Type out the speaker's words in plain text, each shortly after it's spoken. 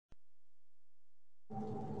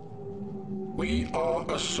We are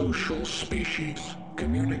a social species,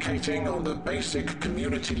 communicating on the basic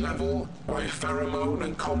community level by pheromone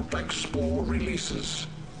and complex spore releases.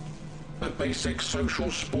 The basic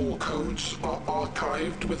social spore codes are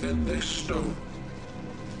archived within this stone.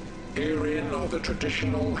 Herein are the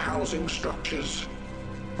traditional housing structures.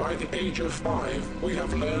 By the age of 5, we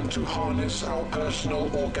have learned to harness our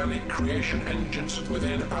personal organic creation engines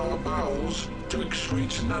within our bowels to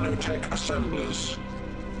excrete nanotech assemblers.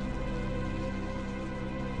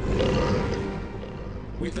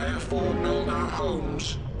 We therefore build our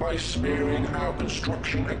homes by smearing our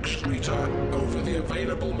construction excreta over the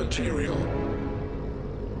available material.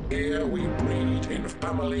 Here we breed in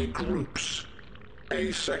family groups,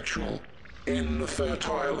 asexual,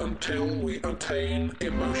 infertile until we attain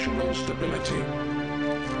emotional stability.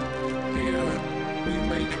 Here we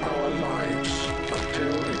make our lives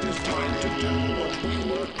until it is time to do what we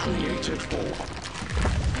were created for.